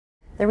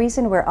The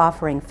reason we're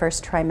offering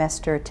first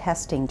trimester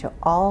testing to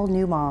all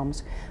new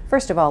moms,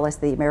 first of all, is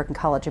the American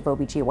College of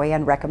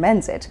OBGYN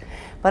recommends it,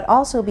 but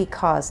also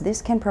because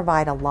this can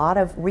provide a lot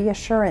of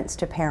reassurance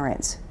to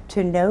parents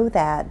to know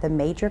that the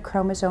major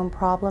chromosome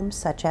problems,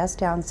 such as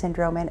Down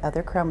syndrome and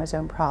other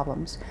chromosome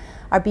problems,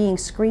 are being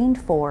screened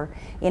for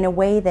in a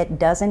way that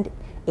doesn't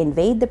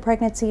invade the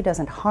pregnancy,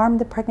 doesn't harm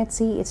the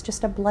pregnancy. It's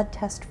just a blood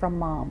test from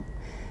mom.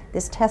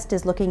 This test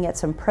is looking at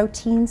some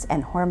proteins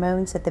and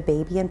hormones that the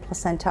baby and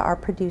placenta are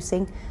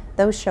producing.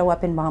 Those show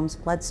up in mom's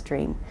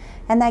bloodstream.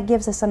 And that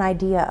gives us an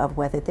idea of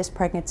whether this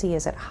pregnancy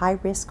is at high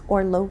risk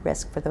or low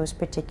risk for those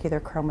particular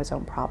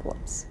chromosome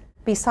problems.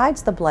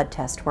 Besides the blood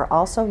test, we're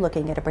also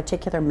looking at a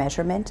particular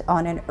measurement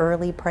on an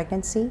early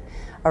pregnancy.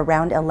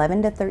 Around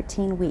 11 to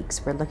 13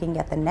 weeks, we're looking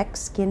at the neck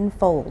skin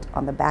fold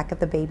on the back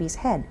of the baby's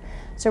head.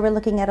 So we're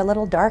looking at a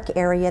little dark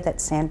area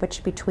that's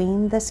sandwiched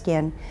between the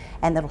skin,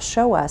 and that'll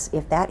show us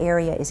if that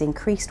area is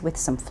increased with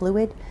some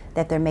fluid,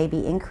 that there may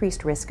be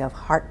increased risk of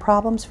heart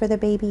problems for the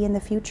baby in the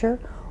future,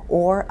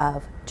 or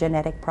of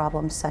genetic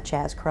problems such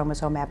as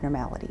chromosome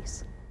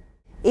abnormalities.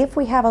 If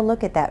we have a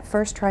look at that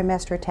first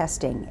trimester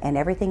testing and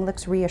everything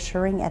looks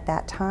reassuring at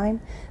that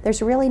time,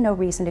 there's really no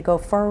reason to go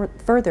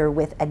further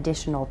with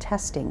additional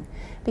testing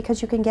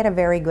because you can get a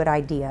very good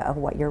idea of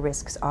what your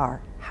risks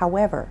are.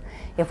 However,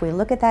 if we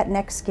look at that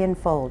neck skin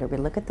fold or we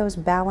look at those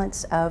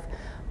balance of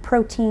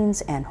proteins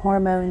and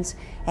hormones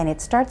and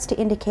it starts to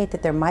indicate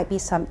that there might be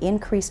some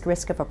increased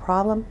risk of a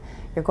problem,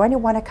 you're going to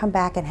want to come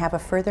back and have a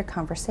further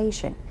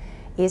conversation.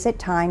 Is it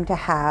time to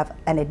have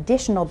an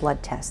additional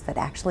blood test that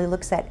actually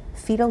looks at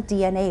fetal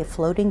DNA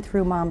floating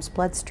through mom's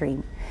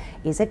bloodstream?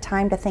 Is it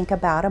time to think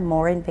about a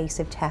more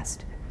invasive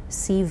test,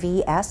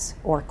 CVS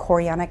or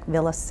chorionic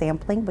villus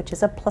sampling, which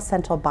is a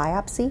placental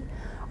biopsy?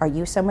 Are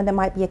you someone that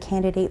might be a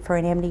candidate for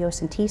an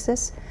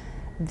amniocentesis?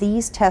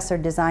 These tests are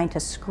designed to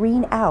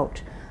screen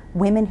out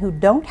women who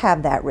don't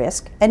have that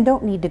risk and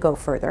don't need to go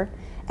further,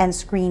 and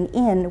screen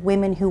in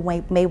women who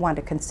may want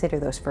to consider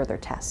those further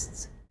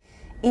tests.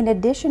 In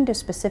addition to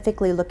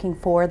specifically looking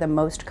for the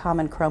most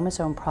common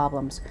chromosome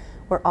problems,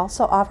 we're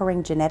also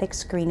offering genetic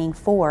screening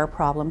for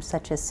problems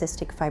such as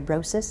cystic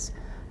fibrosis,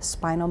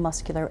 spinal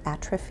muscular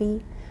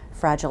atrophy,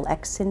 Fragile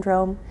X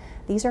syndrome.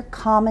 These are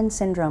common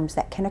syndromes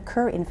that can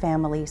occur in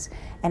families,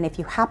 and if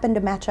you happen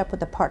to match up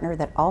with a partner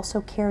that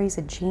also carries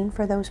a gene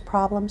for those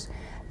problems,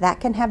 that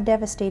can have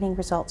devastating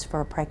results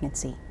for a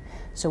pregnancy.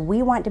 So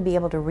we want to be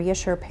able to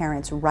reassure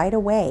parents right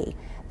away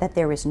that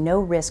there is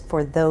no risk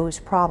for those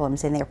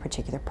problems in their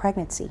particular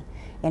pregnancy.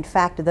 In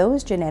fact,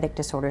 those genetic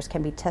disorders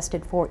can be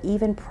tested for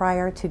even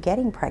prior to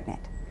getting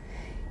pregnant.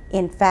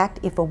 In fact,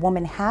 if a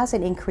woman has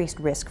an increased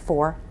risk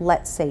for,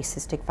 let's say,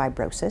 cystic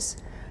fibrosis,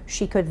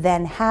 she could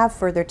then have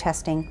further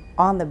testing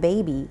on the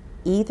baby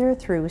either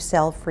through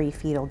cell-free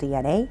fetal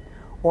DNA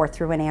or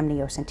through an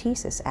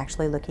amniocentesis,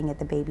 actually looking at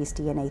the baby's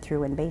DNA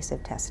through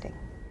invasive testing.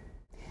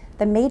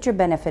 The major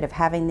benefit of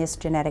having this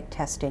genetic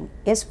testing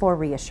is for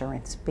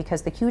reassurance,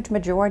 because the huge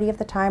majority of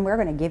the time we're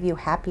going to give you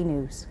happy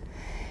news.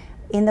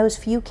 In those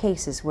few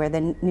cases where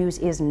the news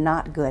is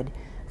not good,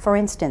 for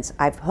instance,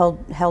 I've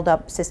held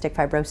up cystic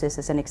fibrosis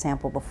as an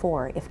example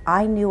before. If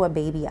I knew a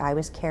baby I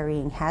was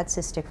carrying had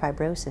cystic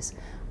fibrosis,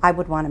 I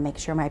would want to make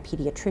sure my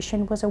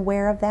pediatrician was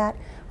aware of that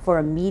for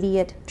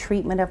immediate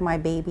treatment of my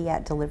baby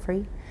at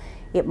delivery.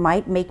 It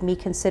might make me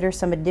consider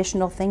some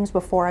additional things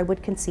before I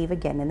would conceive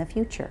again in the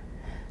future.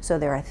 So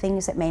there are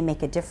things that may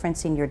make a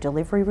difference in your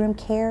delivery room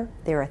care.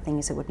 There are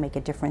things that would make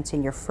a difference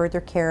in your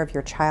further care of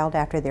your child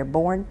after they're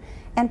born,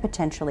 and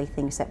potentially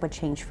things that would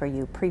change for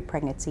you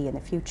pre-pregnancy in the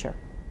future.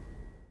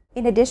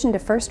 In addition to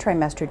first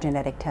trimester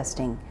genetic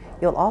testing,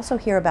 you'll also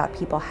hear about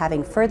people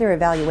having further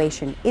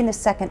evaluation in the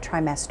second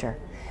trimester.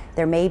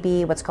 There may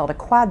be what's called a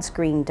quad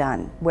screen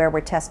done, where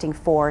we're testing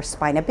for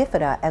spina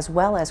bifida as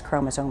well as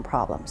chromosome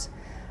problems.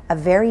 A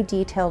very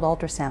detailed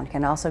ultrasound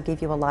can also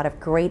give you a lot of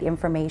great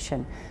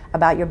information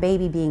about your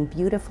baby being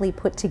beautifully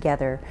put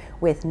together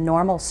with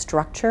normal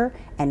structure,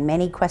 and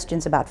many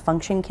questions about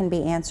function can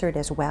be answered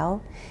as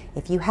well.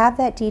 If you have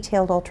that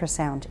detailed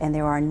ultrasound and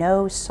there are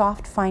no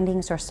soft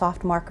findings or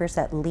soft markers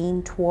that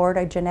lean toward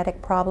a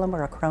genetic problem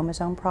or a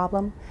chromosome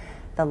problem,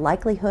 the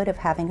likelihood of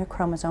having a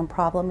chromosome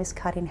problem is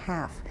cut in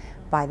half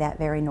by that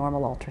very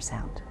normal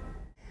ultrasound.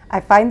 I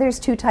find there's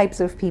two types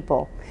of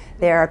people.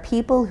 There are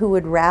people who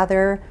would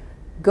rather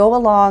go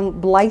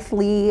along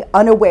blithely,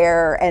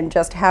 unaware, and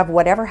just have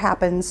whatever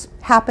happened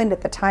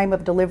at the time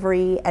of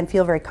delivery and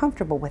feel very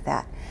comfortable with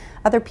that.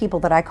 Other people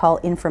that I call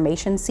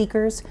information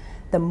seekers,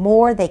 the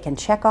more they can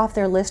check off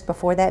their list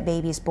before that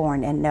baby's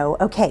born and know,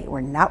 okay,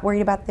 we're not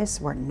worried about this,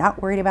 we're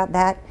not worried about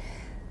that,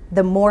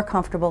 the more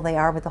comfortable they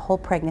are with the whole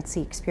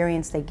pregnancy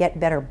experience. They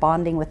get better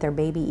bonding with their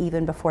baby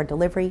even before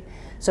delivery.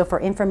 So for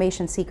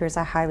information seekers,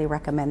 I highly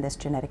recommend this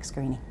genetic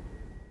screening.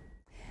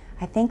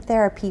 I think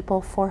there are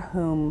people for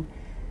whom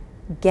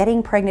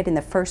getting pregnant in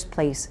the first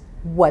place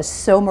was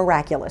so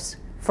miraculous.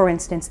 For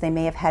instance, they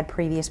may have had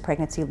previous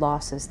pregnancy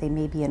losses. They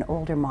may be an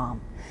older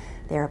mom.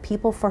 There are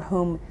people for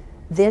whom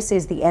this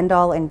is the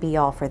end-all and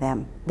be-all for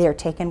them. They're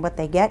taking what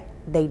they get.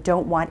 They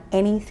don't want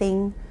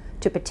anything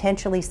to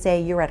potentially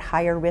say you're at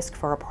higher risk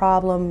for a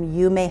problem,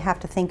 you may have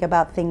to think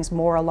about things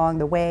more along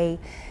the way.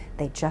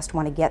 They just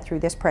want to get through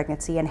this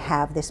pregnancy and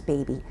have this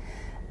baby.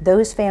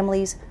 Those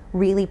families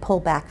really pull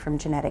back from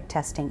genetic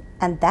testing,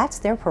 and that's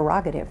their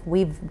prerogative.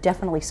 We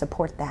definitely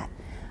support that.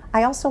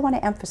 I also want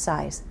to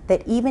emphasize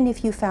that even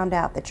if you found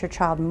out that your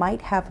child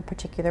might have a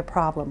particular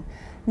problem,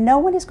 no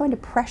one is going to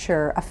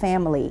pressure a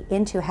family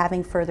into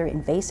having further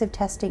invasive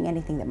testing,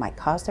 anything that might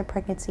cause their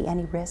pregnancy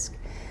any risk.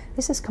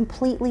 This is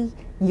completely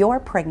your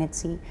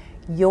pregnancy,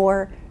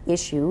 your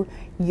issue,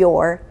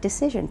 your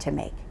decision to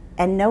make.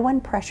 And no one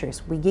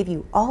pressures. We give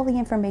you all the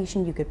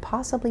information you could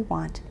possibly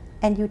want,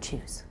 and you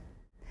choose.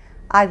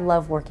 I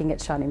love working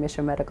at Shawnee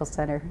Mission Medical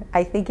Center.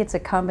 I think it's a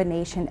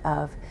combination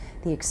of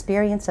the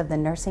experience of the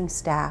nursing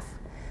staff,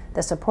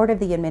 the support of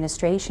the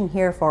administration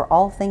here for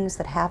all things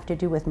that have to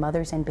do with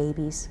mothers and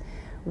babies.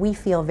 We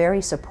feel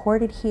very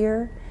supported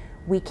here.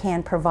 We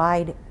can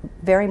provide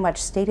very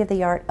much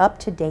state-of-the-art,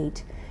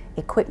 up-to-date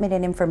equipment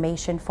and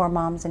information for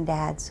moms and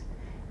dads.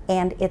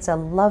 And it's a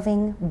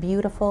loving,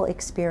 beautiful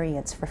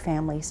experience for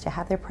families to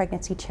have their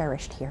pregnancy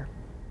cherished here.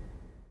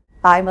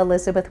 I'm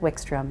Elizabeth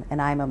Wickstrom,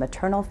 and I'm a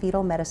maternal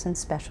fetal medicine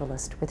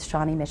specialist with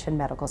Shawnee Mission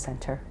Medical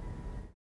Center.